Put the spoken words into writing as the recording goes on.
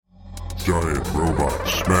Giant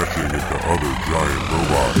robots smashing into other giant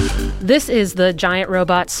robots. This is the Giant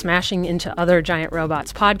Robots Smashing into Other Giant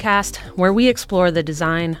Robots podcast, where we explore the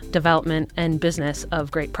design, development, and business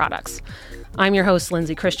of great products. I'm your host,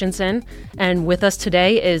 Lindsay Christensen, and with us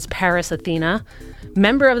today is Paris Athena,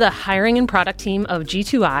 member of the hiring and product team of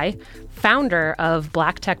G2I, founder of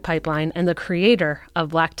Black Tech Pipeline, and the creator of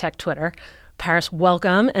Black Tech Twitter. Paris,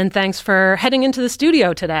 welcome, and thanks for heading into the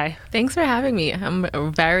studio today. Thanks for having me.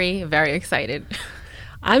 I'm very, very excited.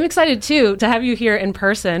 I'm excited, too, to have you here in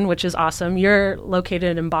person, which is awesome. You're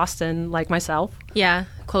located in Boston, like myself. Yeah,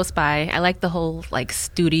 close by. I like the whole,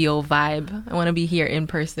 studio vibe. I want to be here in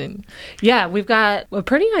person. Yeah, we've got a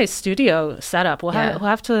pretty nice studio setup. We'll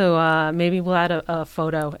have to, maybe we'll add a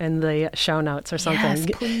photo in the show notes or something. Yes,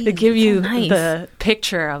 please. To give you nice. the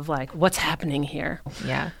picture of, what's happening here.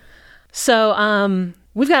 Yeah. So,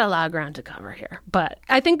 we've got a lot of ground to cover here, but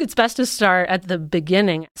I think it's best to start at the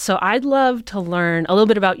beginning. So I'd love to learn a little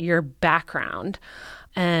bit about your background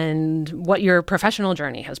and what your professional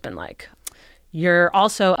journey has been like. You're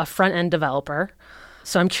also a front-end developer.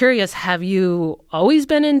 So I'm curious, have you always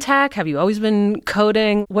been in tech? Have you always been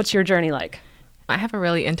coding? What's your journey like? I have a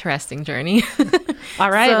really interesting journey.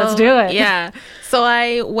 All right, let's do it. Yeah. So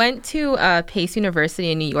I went to Pace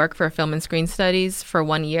University in New York for film and screen studies for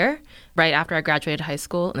 1 year, right after I graduated high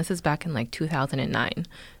school. And this is back in 2009.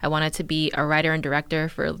 I wanted to be a writer and director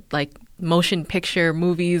for motion picture,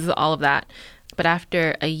 movies, all of that. But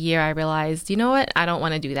after a year, I realized, you know what? I don't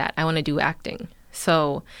want to do that. I want to do acting.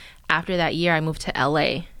 So after that year, I moved to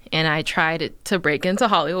LA. And I tried to break into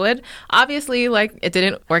Hollywood. Obviously, it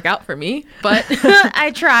didn't work out for me, but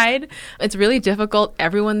I tried. It's really difficult.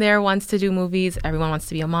 Everyone there wants to do movies. Everyone wants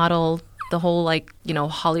to be a model. The whole,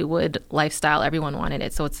 Hollywood lifestyle, everyone wanted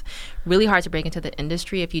it. So it's really hard to break into the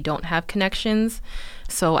industry if you don't have connections.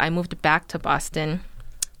 So I moved back to Boston,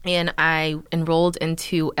 and I enrolled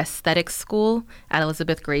into aesthetics school at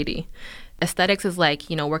Elizabeth Grady. Aesthetics is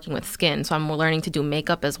working with skin. So I'm learning to do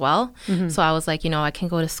makeup as well. Mm-hmm. So I was I can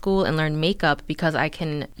go to school and learn makeup because I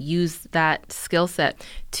can use that skill set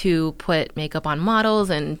to put makeup on models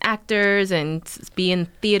and actors and be in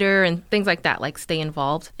theater and things like that, stay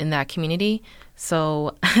involved in that community.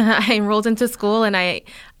 So I enrolled into school and I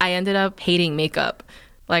ended up hating makeup.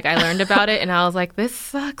 I learned about it and I was like, this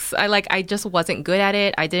sucks. I just wasn't good at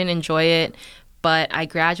it. I didn't enjoy it. But I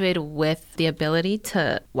graduated with the ability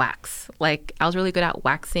to wax. I was really good at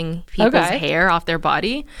waxing people's hair off their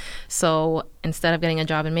body. So instead of getting a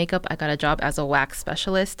job in makeup, I got a job as a wax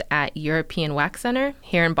specialist at European Wax Center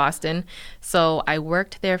here in Boston. So I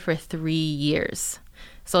worked there for 3 years.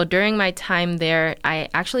 So during my time there, I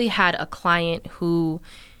actually had a client who,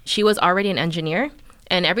 she was already an engineer.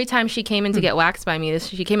 And every time she came in to get waxed by me,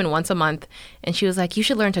 she came in once a month, and she was like, you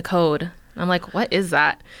should learn to code. I'm like, what is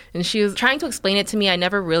that? And she was trying to explain it to me. I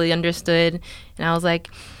never really understood. And I was like,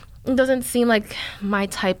 it doesn't seem like my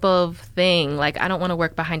type of thing. I don't want to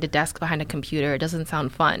work behind a desk, behind a computer. It doesn't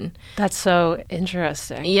sound fun. That's so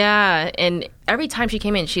interesting. Yeah. And every time she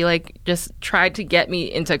came in, she just tried to get me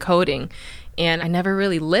into coding. And I never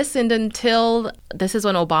really listened until this is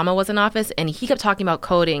when Obama was in office, and he kept talking about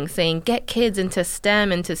coding, saying, get kids into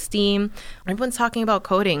STEM, into STEAM. Everyone's talking about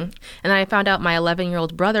coding. And I found out my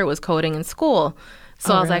 11-year-old brother was coding in school.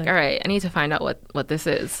 So I was like, all right, I need to find out what this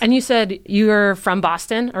is. And you said you were from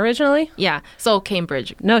Boston originally? Yeah. So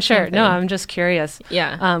Cambridge. No, sure. No, I'm just curious.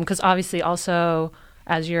 Yeah. Because obviously also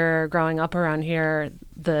as you're growing up around here,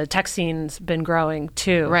 the tech scene's been growing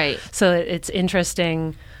too. Right. So it's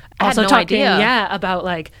interesting. I Also had no talking, idea.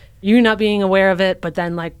 about you not being aware of it, but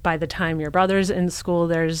then by the time your brother's in school,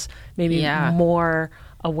 there's maybe more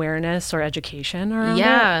awareness or education around it.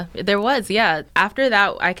 Yeah, there was. Yeah. After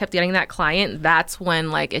that, I kept getting that client. That's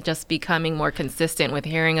when it just becoming more consistent with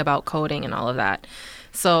hearing about coding and all of that.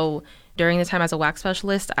 So during the time as a wax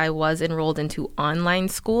specialist, I was enrolled into online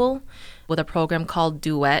school with a program called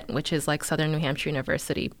Duet, which is Southern New Hampshire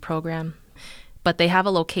University program. But they have a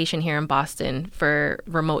location here in Boston for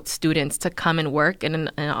remote students to come and work in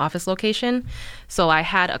an office location. So I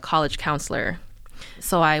had a college counselor.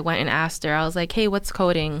 So I went and asked her, I was like, hey, what's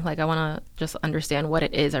coding? I want to just understand what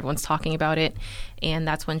it is. Everyone's talking about it. And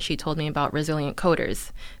that's when she told me about resilient coders.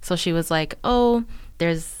 So she was like, oh,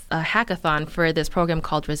 there's a hackathon for this program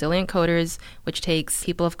called Resilient Coders, which takes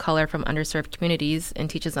people of color from underserved communities and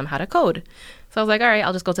teaches them how to code. So I was like, all right,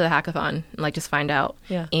 I'll just go to the hackathon and like just find out.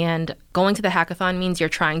 Yeah. And going to the hackathon means you're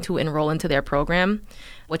trying to enroll into their program,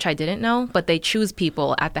 which I didn't know, but they choose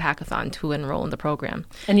people at the hackathon to enroll in the program.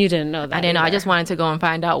 And you didn't know that. I didn't know. I just wanted to go and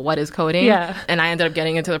find out what is coding. Yeah. And I ended up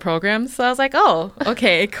getting into the program. So I was like, oh,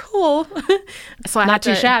 okay, cool. So I Not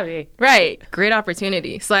too shabby. Right. Great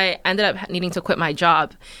opportunity. So I ended up needing to quit my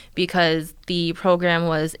job because the program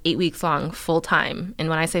was 8 weeks long, full time. And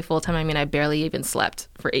when I say full time, I mean I barely even slept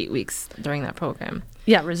for 8 weeks during that program.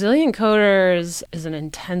 Yeah, Resilient Coders is an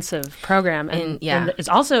intensive program, and it's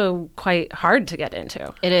also quite hard to get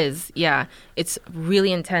into. It is, yeah. It's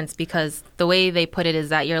really intense because the way they put it is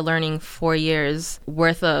that you're learning 4 years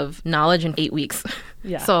worth of knowledge in 8 weeks.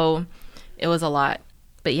 Yeah. So it was a lot.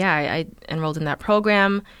 But yeah, I enrolled in that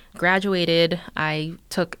program, graduated. I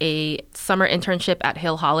took a summer internship at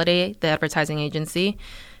Hill Holiday, the advertising agency.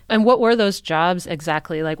 And what were those jobs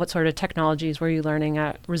exactly? Like, what sort of technologies were you learning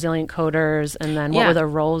at Resilient Coders? And then what were the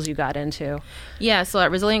roles you got into? Yeah, so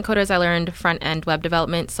at Resilient Coders, I learned front-end web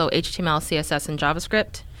development, so HTML, CSS, and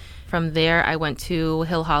JavaScript. From there, I went to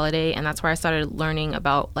Hill Holiday, and that's where I started learning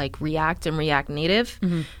about, like, React and React Native.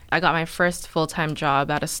 Mm-hmm. I got my first full-time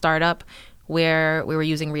job at a startup where we were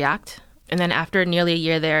using React. And then after nearly a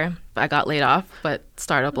year there, I got laid off, but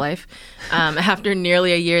startup life. After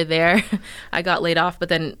nearly a year there, I got laid off, but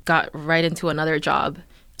then got right into another job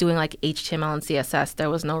doing like HTML and CSS. There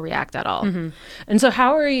was no React at all. Mm-hmm. And so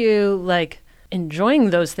how are you like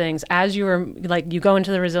enjoying those things as you were like, you go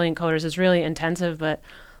into the Resilient Coders, it's really intensive, but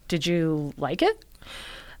did you like it?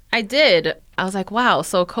 I did. I was like, wow,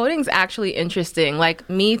 so coding's actually interesting. Like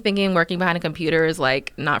me thinking working behind a computer is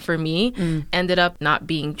like not for me ended up not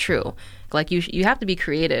being true. Like you have to be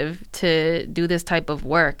creative to do this type of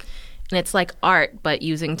work. And it's like art, but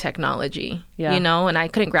using technology, you know? And I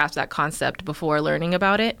couldn't grasp that concept before learning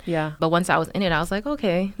about it. Yeah. But once I was in it, I was like,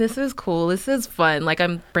 okay, this is cool. This is fun. Like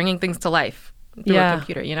I'm bringing things to life through a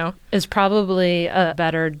computer, you know? It's probably a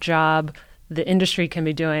better job the industry can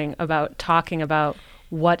be doing about talking about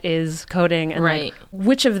what is coding and like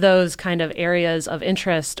which of those kind of areas of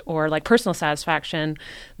interest or like personal satisfaction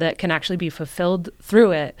that can actually be fulfilled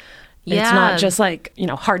through it. Yeah. It's not just like, you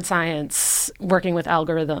know, hard science working with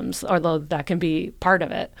algorithms, although that can be part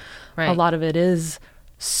of it. Right. A lot of it is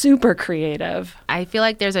super creative. I feel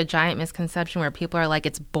like there's a giant misconception where people are like,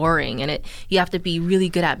 it's boring and you have to be really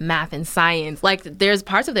good at math and science. Like there's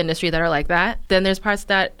parts of the industry that are like that. Then there's parts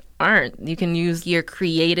that aren't. You can use your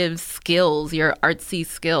creative skills, your artsy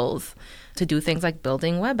skills to do things like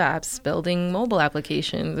building web apps, building mobile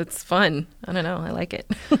applications. It's fun. I don't know. I like it.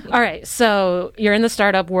 All right. So you're in the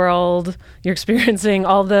startup world. You're experiencing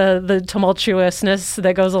all the tumultuousness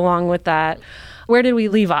that goes along with that. Where did we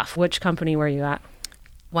leave off? Which company were you at?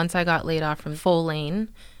 Once I got laid off from Full Lane,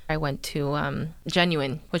 I went to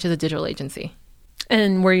Genuine, which is a digital agency.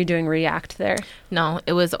 And were you doing React there? No,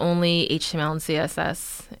 it was only HTML and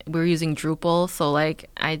CSS. We were using Drupal, so like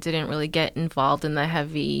I didn't really get involved in the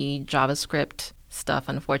heavy JavaScript stuff,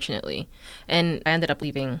 unfortunately. And I ended up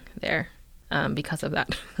leaving there because of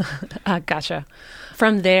that. Gotcha.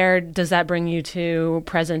 From there, does that bring you to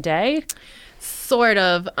present day? Sort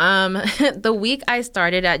of. The week I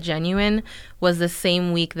started at Genuine was the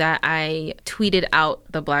same week that I tweeted out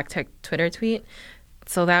the Black Tech Twitter tweet.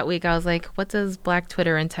 So that week I was like, what does Black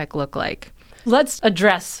Twitter and tech look like? Let's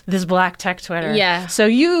address this Black Tech Twitter. Yeah. So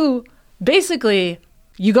you basically,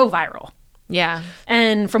 you go viral. Yeah.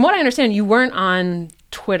 And from what I understand, you weren't on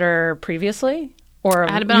Twitter previously? Or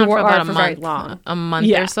I had been on for about a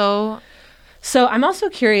month or so. So I'm also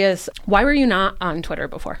curious, why were you not on Twitter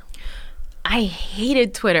before? I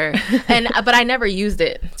hated Twitter, but I never used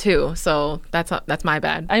it too. So that's my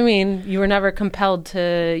bad. I mean, you were never compelled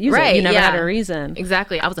to use it. You never had a reason.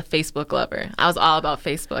 Exactly. I was a Facebook lover. I was all about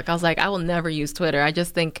Facebook. I was like, I will never use Twitter. I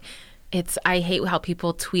just think I hate how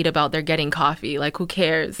people tweet about they're getting coffee. Like, who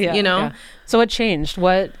cares? You know? Yeah. So what changed?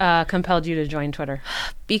 What compelled you to join Twitter?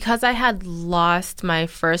 Because I had lost my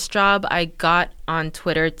first job, I got on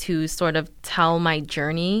Twitter to sort of tell my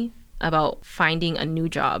journey about finding a new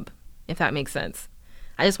job, if that makes sense.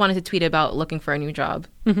 I just wanted to tweet about looking for a new job.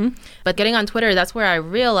 Mm-hmm. But getting on Twitter, that's where I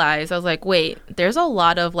realized, I was like, wait, there's a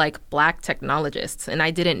lot of like Black technologists. And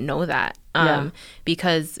I didn't know that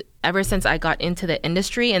because ever since I got into the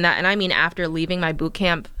industry, and I mean after leaving my boot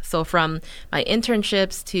camp, so from my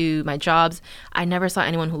internships to my jobs, I never saw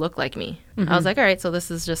anyone who looked like me. Mm-hmm. I was like, all right, so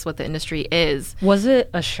this is just what the industry is. Was it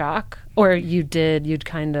a shock? Or you'd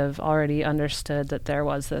kind of already understood that there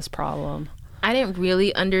was this problem? I didn't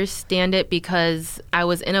really understand it because I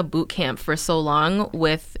was in a boot camp for so long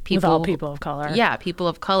with people. With all people of color. Yeah, people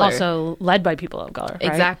of color. Also led by people of color, right?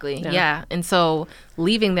 Exactly, yeah. And so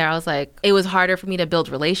leaving there, I was like, it was harder for me to build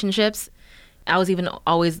relationships. I was even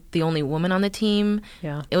always the only woman on the team.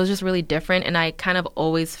 Yeah. It was just really different. And I kind of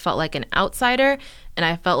always felt like an outsider. And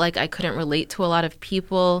I felt like I couldn't relate to a lot of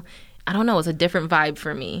people. I don't know. It was a different vibe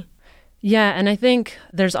for me. Yeah, and I think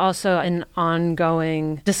there's also an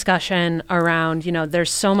ongoing discussion around,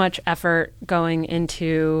 there's so much effort going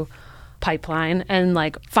into pipeline and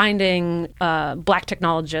like finding a Black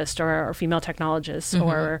technologist or female technologist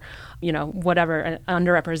or, whatever, an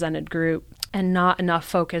underrepresented group, and not enough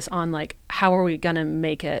focus on like, how are we going to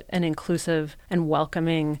make it an inclusive and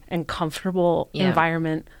welcoming and comfortable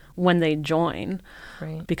environment when they join?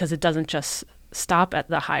 Right. Because it doesn't just stop at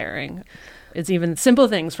the hiring. It's even simple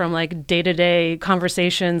things from like day-to-day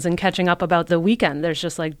conversations and catching up about the weekend. There's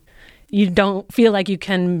just like, you don't feel like you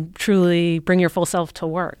can truly bring your full self to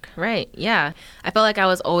work. Right. Yeah. I felt like I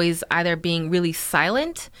was always either being really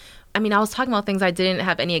silent. I mean, I was talking about things I didn't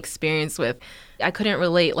have any experience with. I couldn't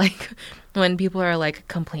relate. Like when people are like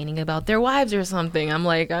complaining about their wives or something, I'm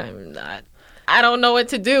like, I don't know what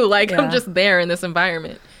to do. Like I'm just there in this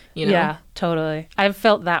environment. Yeah, totally. I've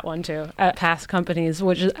felt that one too at past companies,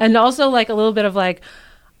 and also like a little bit of like,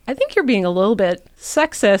 I think you're being a little bit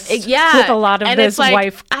sexist with a lot of and this like,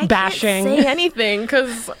 wife bashing. I can't say anything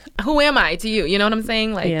because who am I to you? You know what I'm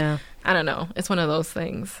saying? Like, I don't know. It's one of those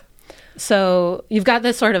things. So you've got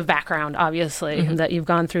this sort of background, obviously, that you've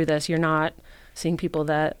gone through this. You're not seeing people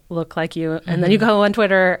that look like you. And then you go on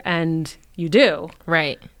Twitter and you do.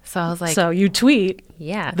 Right. So I was like. So you tweet.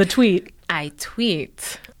 Yeah. The tweet. I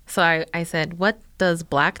tweet. So I said, what does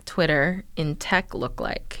Black Twitter in tech look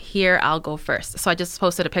like? Here, I'll go first. So I just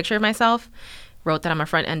posted a picture of myself, wrote that I'm a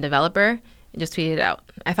front-end developer, and just tweeted it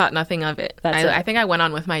out. I thought nothing of it. I think I went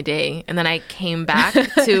on with my day, and then I came back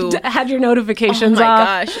to... Had your notifications off. Oh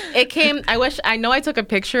my gosh. It came... I know I took a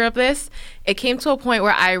picture of this. It came to a point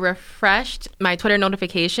where I refreshed my Twitter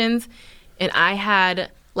notifications, and I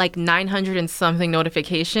had like 900 and something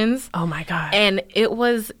notifications. Oh my God. And it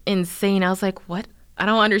was insane. I was like, what? I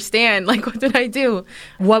don't understand. Like, what did I do?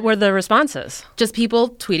 What were the responses? Just people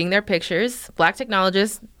tweeting their pictures, Black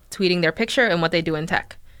technologists tweeting their picture and what they do in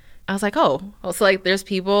tech. I was like, oh, so like there's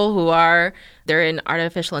people who they're in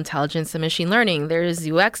artificial intelligence and machine learning. There's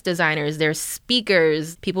UX designers, there's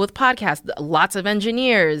speakers, people with podcasts, lots of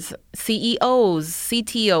engineers, CEOs,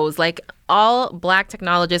 CTOs, like all Black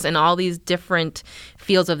technologists in all these different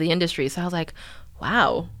fields of the industry. So I was like,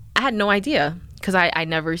 wow, I had no idea. Because I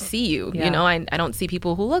never see you, I don't see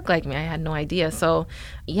people who look like me. I had no idea. So,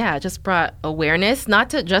 yeah, it just brought awareness, not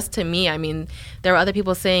just to me. I mean, there were other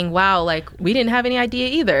people saying, wow, like, we didn't have any idea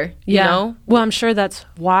either, you know? Well, I'm sure that's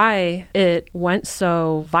why it went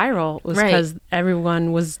so viral, was because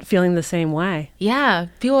everyone was feeling the same way. Yeah.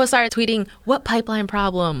 People started tweeting, what pipeline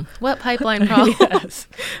problem? What pipeline problem? Yes.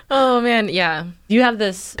 Oh, man, yeah. You have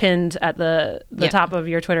this pinned at the top of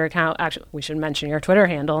your Twitter account. Actually, we should mention your Twitter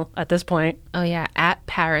handle at this point. Oh, yeah. At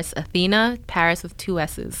Paris Athena. Paris with 2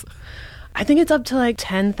 S's. I think it's up to like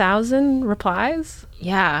 10,000 replies.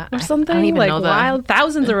 Yeah. Or something. I don't even like know wild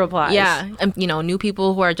thousands of replies. Yeah. And, new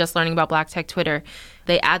people who are just learning about Black tech Twitter,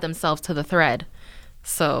 they add themselves to the thread.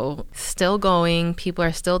 So still going. People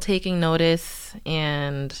are still taking notice.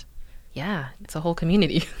 And yeah, it's a whole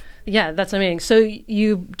community. Yeah, that's amazing. So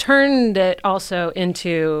you turned it also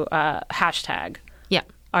into a hashtag. Yeah.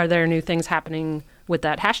 Are there new things happening with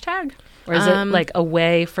that hashtag? Or is it like a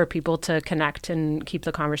way for people to connect and keep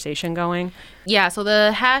the conversation going? Yeah, so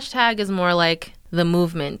the hashtag is more like the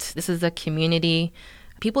movement. This is a community.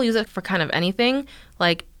 People use it for kind of anything.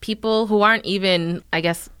 Like people who aren't even, I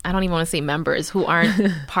guess, I don't even want to say members, who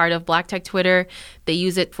aren't part of Black Tech Twitter, they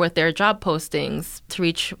use it for their job postings to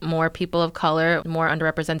reach more people of color, more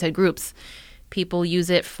underrepresented groups. People use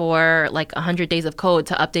it for like 100 days of code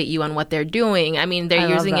to update you on what they're doing. I mean, they're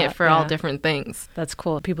using it for all different things. That's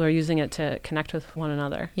cool. People are using it to connect with one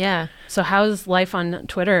another. Yeah. So how's life on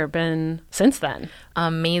Twitter been since then?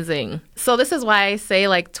 Amazing. So this is why I say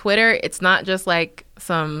like Twitter, it's not just like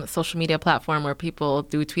some social media platform where people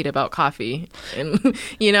do tweet about coffee. And,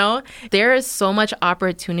 there is so much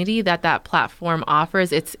opportunity that platform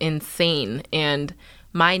offers. It's insane. And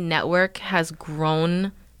my network has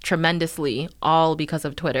grown tremendously, all because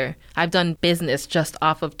of Twitter. I've done business just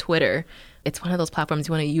off of Twitter. It's one of those platforms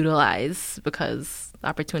you want to utilize because the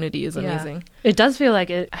opportunity is amazing. It does feel like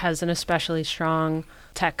it has an especially strong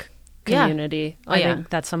tech community. Yeah. I think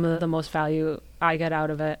that's some of the most value I get out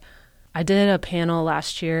of it. I did a panel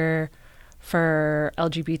last year for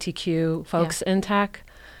LGBTQ folks in tech,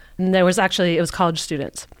 And it was college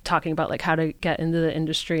students talking about like how to get into the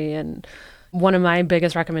industry. And one of my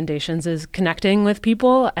biggest recommendations is connecting with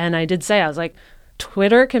people. And I did say, I was like,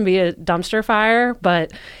 Twitter can be a dumpster fire,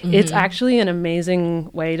 but it's actually an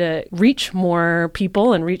amazing way to reach more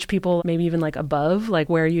people and reach people maybe even like above, like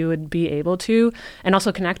where you would be able to, and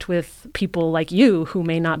also connect with people like you who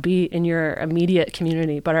may not be in your immediate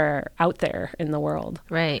community, but are out there in the world.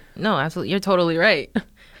 Right. No, absolutely. You're totally right.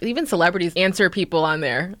 Even celebrities answer people on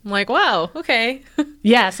there. I'm like, wow, okay.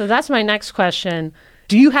 Yeah, so that's my next question.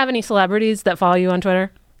 Do you have any celebrities that follow you on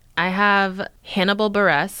Twitter? I have Hannibal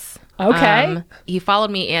Buress. Okay. He followed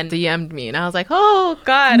me and DM'd me, and I was like, "Oh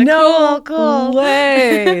God, cool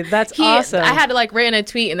way! That's awesome." I had to like write a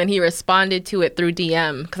tweet, and then he responded to it through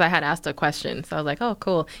DM because I had asked a question. So I was like, "Oh,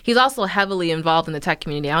 cool." He's also heavily involved in the tech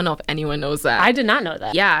community. I don't know if anyone knows that. I did not know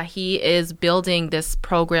that. Yeah, he is building this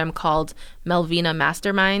program called Melvina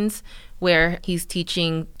Masterminds, where he's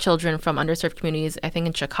teaching children from underserved communities, I think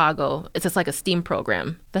in Chicago. It's just like a STEAM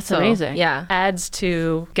program. That's amazing. Yeah. Adds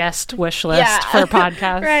to guest wish list for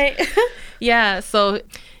podcasts. Right. Yeah. So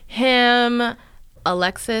him,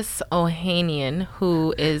 Alexis Ohanian,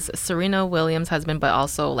 who is Serena Williams' husband, but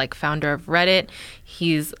also like founder of Reddit.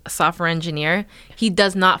 He's a software engineer. He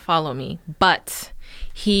does not follow me, but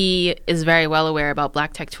he is very well aware about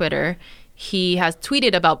Black Tech Twitter. He has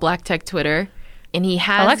tweeted about Black Tech Twitter. And he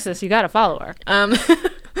has... Alexis, you got to follow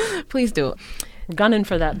her. Please do. We're gunning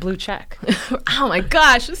for that blue check. Oh my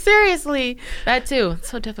gosh, seriously. That too. It's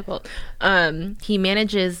so difficult. He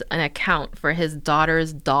manages an account for his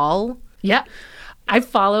daughter's doll. Yeah. I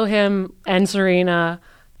follow him and Serena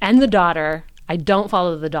and the daughter. I don't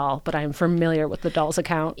follow the doll, but I'm familiar with the doll's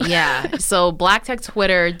account. Yeah. So Black Tech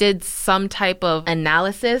Twitter did some type of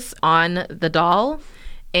analysis on the doll.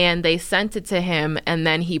 And they sent it to him, and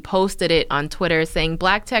then he posted it on Twitter saying,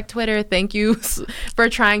 Black Tech Twitter, thank you for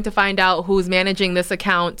trying to find out who's managing this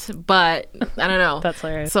account. But I don't know. That's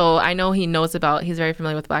hilarious. So I know he's very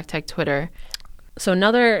familiar with Black Tech Twitter. So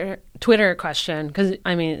another Twitter question, because,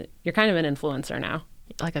 I mean, you're kind of an influencer now.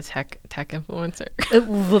 Like a tech influencer.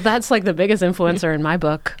 Well, that's like the biggest influencer in my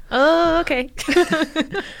book. Oh, okay.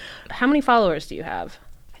 How many followers do you have?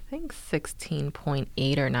 I think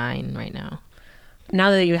 16.8 or 9 right now. Now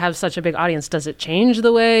that you have such a big audience, does it change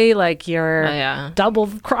the way like you're double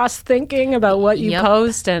cross thinking about what you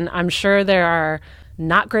post? And I'm sure there are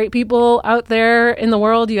not great people out there in the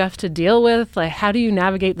world you have to deal with. Like, how do you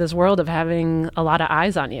navigate this world of having a lot of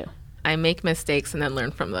eyes on you? I make mistakes and then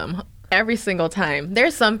learn from them every single time.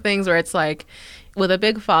 There's some things where it's like, with a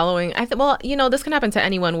big following, this can happen to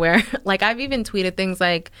anyone where, like, I've even tweeted things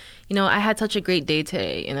like, I had such a great day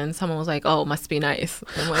today. And then someone was like, oh, must be nice.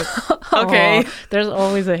 I'm like, okay. There's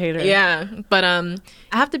always a hater. Yeah. But I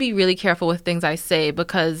have to be really careful with things I say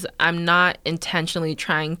because I'm not intentionally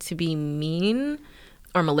trying to be mean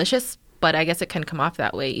or malicious. But I guess it can come off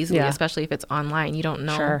that way easily, especially if it's online. You don't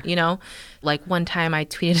know, Like one time I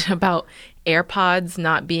tweeted about AirPods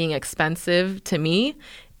not being expensive to me.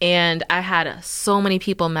 And I had so many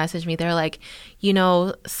people message me. They're like,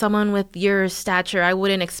 someone with your stature, I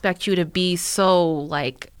wouldn't expect you to be so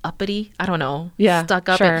like uppity. I don't know. Yeah. Stuck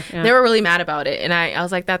up. Sure, They were really mad about it. And I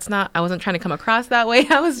was like, I wasn't trying to come across that way.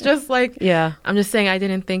 I was just like, I'm just saying I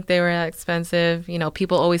didn't think they were that expensive.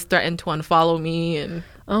 People always threaten to unfollow me. And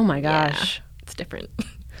oh my gosh. It's different.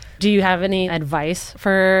 Do you have any advice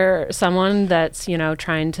for someone that's,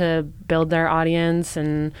 trying to build their audience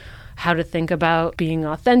and how to think about being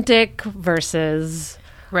authentic versus,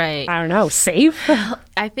 right? I don't know, safe?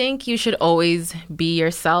 I think you should always be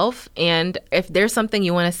yourself. And if there's something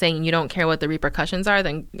you want to say and you don't care what the repercussions are,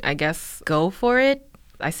 then I guess go for it.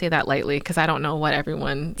 I say that lightly because I don't know what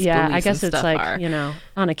everyone's beliefs I guess and it's stuff like, are.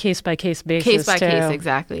 On a case-by-case basis. Case-by-case,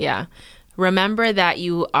 exactly, yeah. Remember that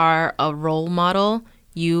you are a role model.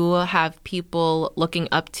 You have people looking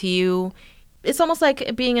up to you. It's almost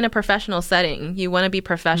like being in a professional setting. You want to be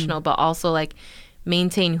professional, but also like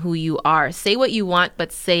maintain who you are. Say what you want,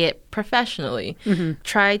 but say it professionally.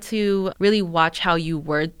 Try to really watch how you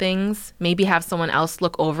word things. Maybe have someone else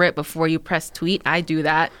look over it before you press tweet. I do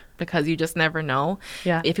that because you just never know.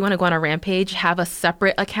 Yeah. If you want to go on a rampage, have a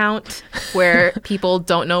separate account where people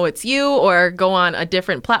don't know it's you, or go on a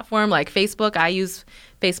different platform like Facebook. I use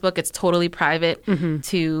Facebook. It's totally private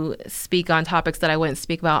to speak on topics that I wouldn't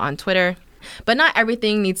speak about on Twitter. But not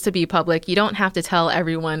everything needs to be public. You don't have to tell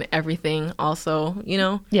everyone everything also,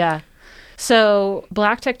 Yeah. So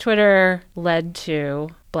Black Tech Twitter led to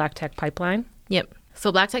Black Tech Pipeline. Yep.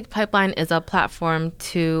 So Black Tech Pipeline is a platform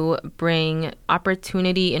to bring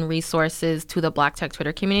opportunity and resources to the Black Tech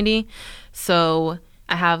Twitter community. So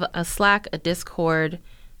I have a Slack, a Discord,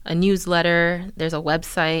 a newsletter, there's a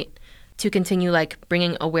website to continue like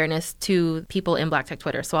bringing awareness to people in Black Tech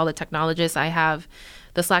Twitter. So all the technologists I have,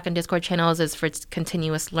 the Slack and Discord channels is for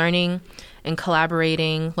continuous learning and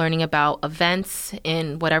collaborating, learning about events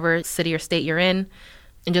in whatever city or state you're in,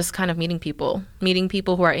 and just kind of meeting people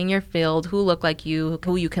who are in your field, who look like you,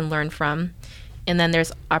 who you can learn from. And then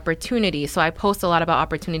there's opportunity. So I post a lot about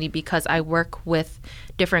opportunity because I work with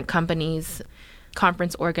different companies,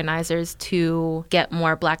 conference organizers, to get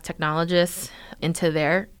more Black technologists into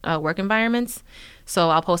their work environments. So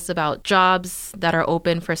I'll post about jobs that are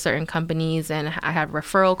open for certain companies, and I have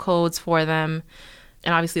referral codes for them.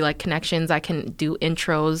 And obviously, like connections, I can do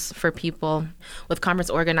intros for people. With conference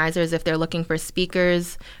organizers, if they're looking for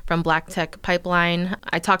speakers from Black Tech Pipeline,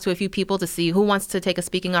 I talk to a few people to see who wants to take a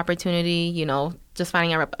speaking opportunity, just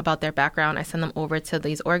finding out about their background. I send them over to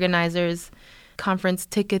these organizers, conference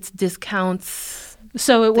tickets, discounts.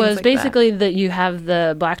 So it was like basically that you have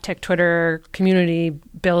the Black Tech Twitter community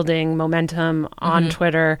building momentum on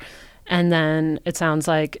Twitter, and then it sounds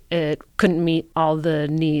like it couldn't meet all the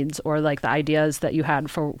needs or like the ideas that you had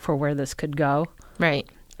for where this could go. Right.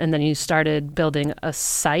 And then you started building a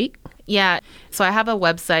site. Yeah. So I have a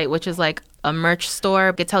website, which is like a merch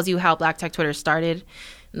store. It tells you how Black Tech Twitter started,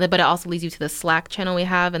 but it also leads you to the Slack channel we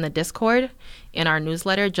have and the Discord in our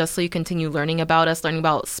newsletter, just so you continue learning about us, learning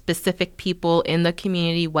about specific people in the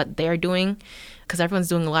community, what they're doing, because everyone's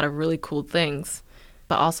doing a lot of really cool things,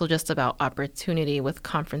 but also just about opportunity with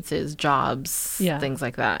conferences, jobs, things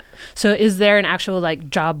like that. So is there an actual like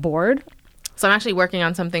job board? So I'm actually working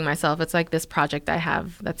on something myself. It's like this project I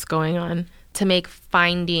have that's going on to make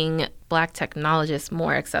finding Black technologists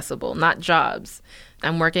more accessible, not jobs.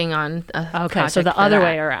 I'm working on a project so the other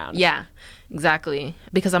way around. Yeah, exactly.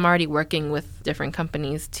 Because I'm already working with different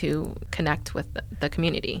companies to connect with the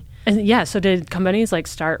community. And so did companies like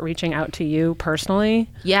start reaching out to you personally?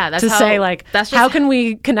 Yeah, how can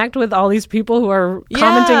we connect with all these people who are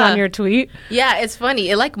commenting on your tweet? Yeah, it's funny.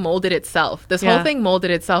 It like molded itself. This whole thing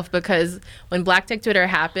molded itself because when Black Tech Twitter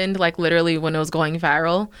happened, like literally when it was going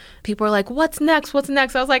viral, people were like, "What's next? What's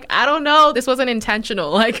next?" I was like, "I don't know. This wasn't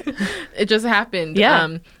intentional. Like, it just happened." Yeah.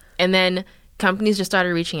 And then companies just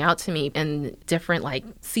started reaching out to me, and different like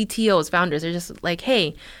CTOs, founders, they're just like,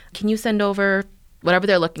 "Hey, can you send over whatever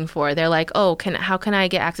they're looking for?" They're like, "Oh, how can I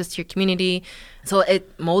get access to your community?" So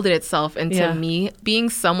it molded itself into me being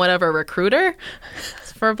somewhat of a recruiter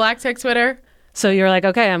for Black Tech Twitter. So you're like,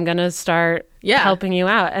 okay, I'm going to start helping you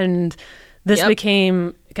out. And this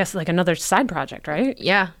became, I guess, like another side project, right?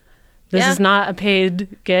 Yeah. This is not a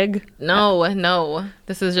paid gig? No.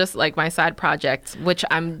 This is just like my side project, which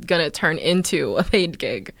I'm going to turn into a paid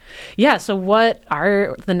gig. Yeah. So what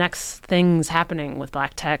are the next things happening with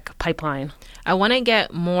Black Tech Pipeline? I want to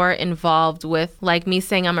get more involved with, like me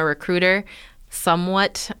saying I'm a recruiter,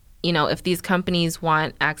 somewhat, if these companies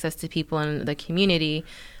want access to people in the community,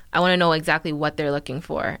 I want to know exactly what they're looking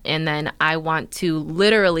for. And then I want to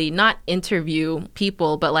literally not interview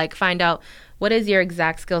people, but like find out, what is your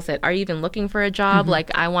exact skill set? Are you even looking for a job?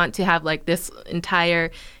 Like, I want to have like this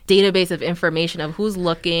entire database of information of who's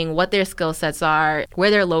looking, what their skill sets are,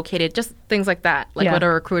 where they're located, just things like that, like what a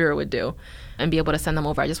recruiter would do, and be able to send them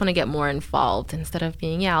over. I just want to get more involved instead of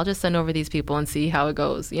being, I'll just send over these people and see how it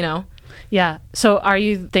goes, Yeah. So are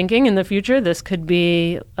you thinking in the future this could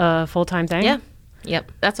be a full-time thing? Yeah.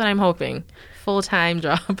 Yep. That's what I'm hoping. Full-time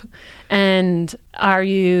job. And are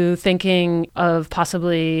you thinking of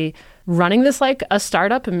possibly running this like a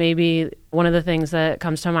startup? And maybe one of the things that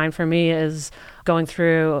comes to mind for me is going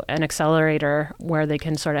through an accelerator where they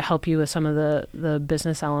can sort of help you with some of the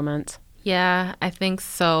business elements. Yeah, I think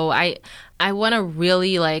so. I want to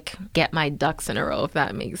really like get my ducks in a row, if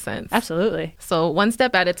that makes sense. Absolutely. So one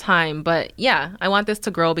step at a time. But yeah, I want this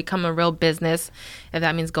to grow, become a real business. If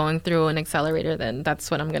that means going through an accelerator, then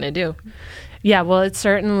that's what I'm going to do. Yeah, well, it's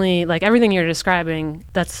certainly like everything you're describing,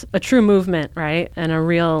 that's a true movement, right? And a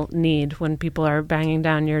real need when people are banging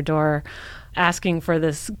down your door asking for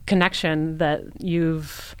this connection that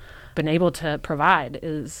you've been able to provide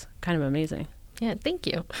is kind of amazing. Yeah, thank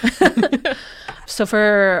you. So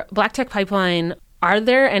for Black Tech Pipeline, are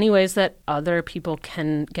there any ways that other people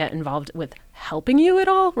can get involved with helping you at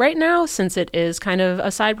all right now, since it is kind of a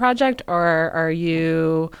side project? Or are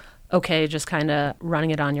you okay just kind of running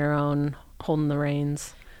it on your own, holding the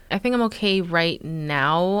reins? I think I'm okay right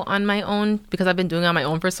now on my own because I've been doing it on my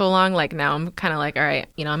own for so long. Like now I'm kind of like, all right,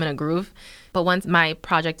 I'm in a groove. But once my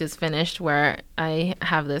project is finished, where I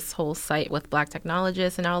have this whole site with Black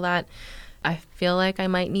technologists and all that, I feel like I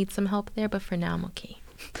might need some help there, but for now I'm okay.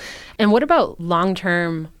 And what about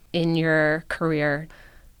long-term in your career?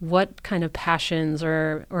 what kind of passions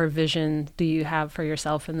or vision do you have for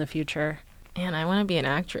yourself in the future? And I want to be an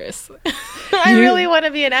actress. I really want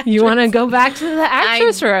to be an actress. You want to go back to the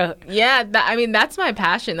actress route? Yeah, that's my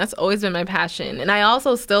passion. That's always been my passion. And I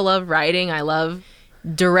also still love writing. I love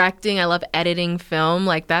directing. I love editing film.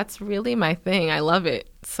 Like, that's really my thing. I love it.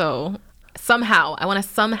 So I want to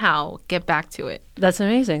somehow get back to it. That's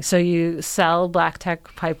amazing. So you sell Black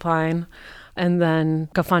Tech Pipeline and then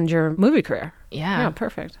go fund your movie career. Yeah.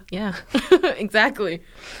 Perfect. Yeah, exactly.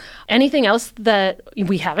 Anything else that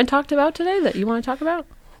we haven't talked about today that you want to talk about?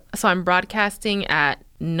 So I'm broadcasting at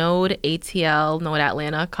Node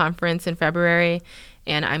Atlanta conference in February,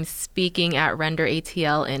 and I'm speaking at Render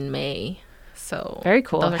ATL in May. So very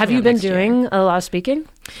cool. Have you been doing a lot of speaking?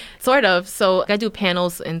 Sort of. So I do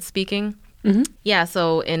panels and speaking. Mm-hmm. Yeah.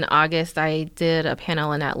 So in August, I did a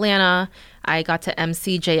panel in Atlanta. I got to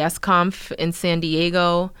MC JSConf in San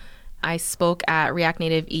Diego. I spoke at React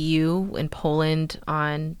Native EU in Poland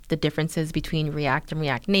on the differences between React and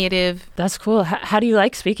React Native. That's cool. How do you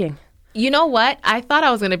like speaking? You know what? I thought I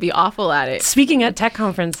was going to be awful at it. Speaking at tech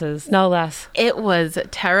conferences, no less. It was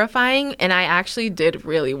terrifying, and I actually did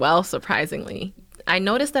really well, surprisingly. I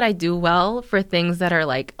noticed that I do well for things that are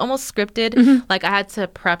like almost scripted. Mm-hmm. Like I had to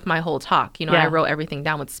prep my whole talk. I wrote everything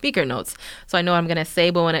down with speaker notes. So I know what I'm going to say.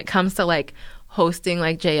 But when it comes to like hosting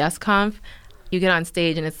like JSConf, you get on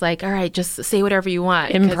stage and it's like, all right, just say whatever you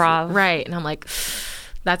want. Improv. Right. And I'm like,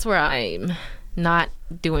 that's where I'm not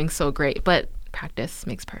doing so great. But practice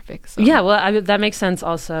makes perfect. So. Yeah, well, that makes sense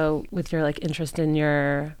also with your like interest in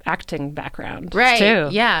your acting background. Right. Too.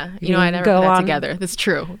 Yeah. I never put that together. That's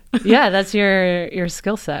true. Yeah, that's your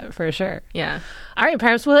skill set for sure. Yeah. All right,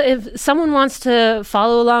 Paris. Well, if someone wants to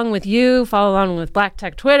follow along with you, follow along with Black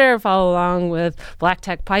Tech Twitter, follow along with Black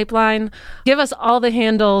Tech Pipeline, give us all the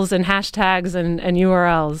handles and hashtags and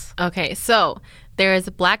URLs. Okay, so there is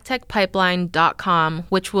blacktechpipeline.com,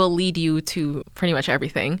 which will lead you to pretty much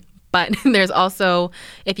everything. But there's also,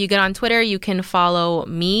 if you get on Twitter, you can follow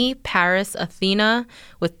me, Paris Athena,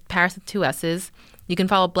 with Paris with 2 S's. You can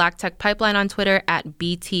follow Black Tech Pipeline on Twitter at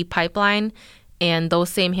BT Pipeline. And those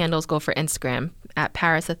same handles go for Instagram at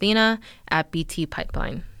Paris Athena, at BT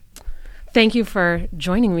Pipeline. Thank you for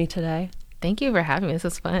joining me today. Thank you for having me. This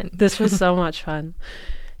was fun. This was so much fun.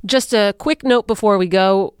 Just a quick note before we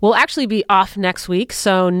go. We'll actually be off next week,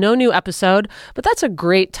 so no new episode, but that's a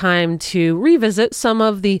great time to revisit some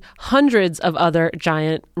of the hundreds of other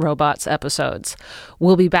Giant Robots episodes.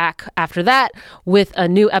 We'll be back after that with a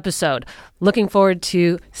new episode. Looking forward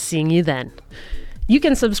to seeing you then. You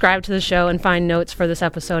can subscribe to the show and find notes for this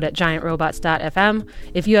episode at giantrobots.fm.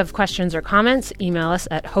 If you have questions or comments, email us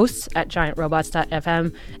at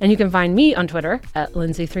hosts@giantrobots.fm, and you can find me on Twitter at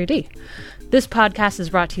Lindsay3D. This podcast is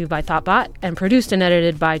brought to you by Thoughtbot and produced and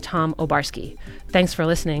edited by Tom Obarski. Thanks for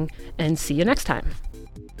listening, and see you next time.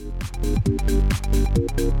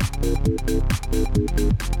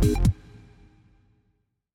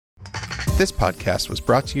 This podcast was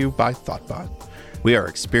brought to you by Thoughtbot. We are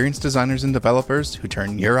experienced designers and developers who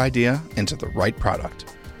turn your idea into the right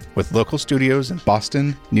product. With local studios in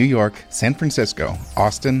Boston, New York, San Francisco,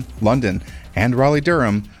 Austin, London, and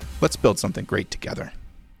Raleigh-Durham, let's build something great together.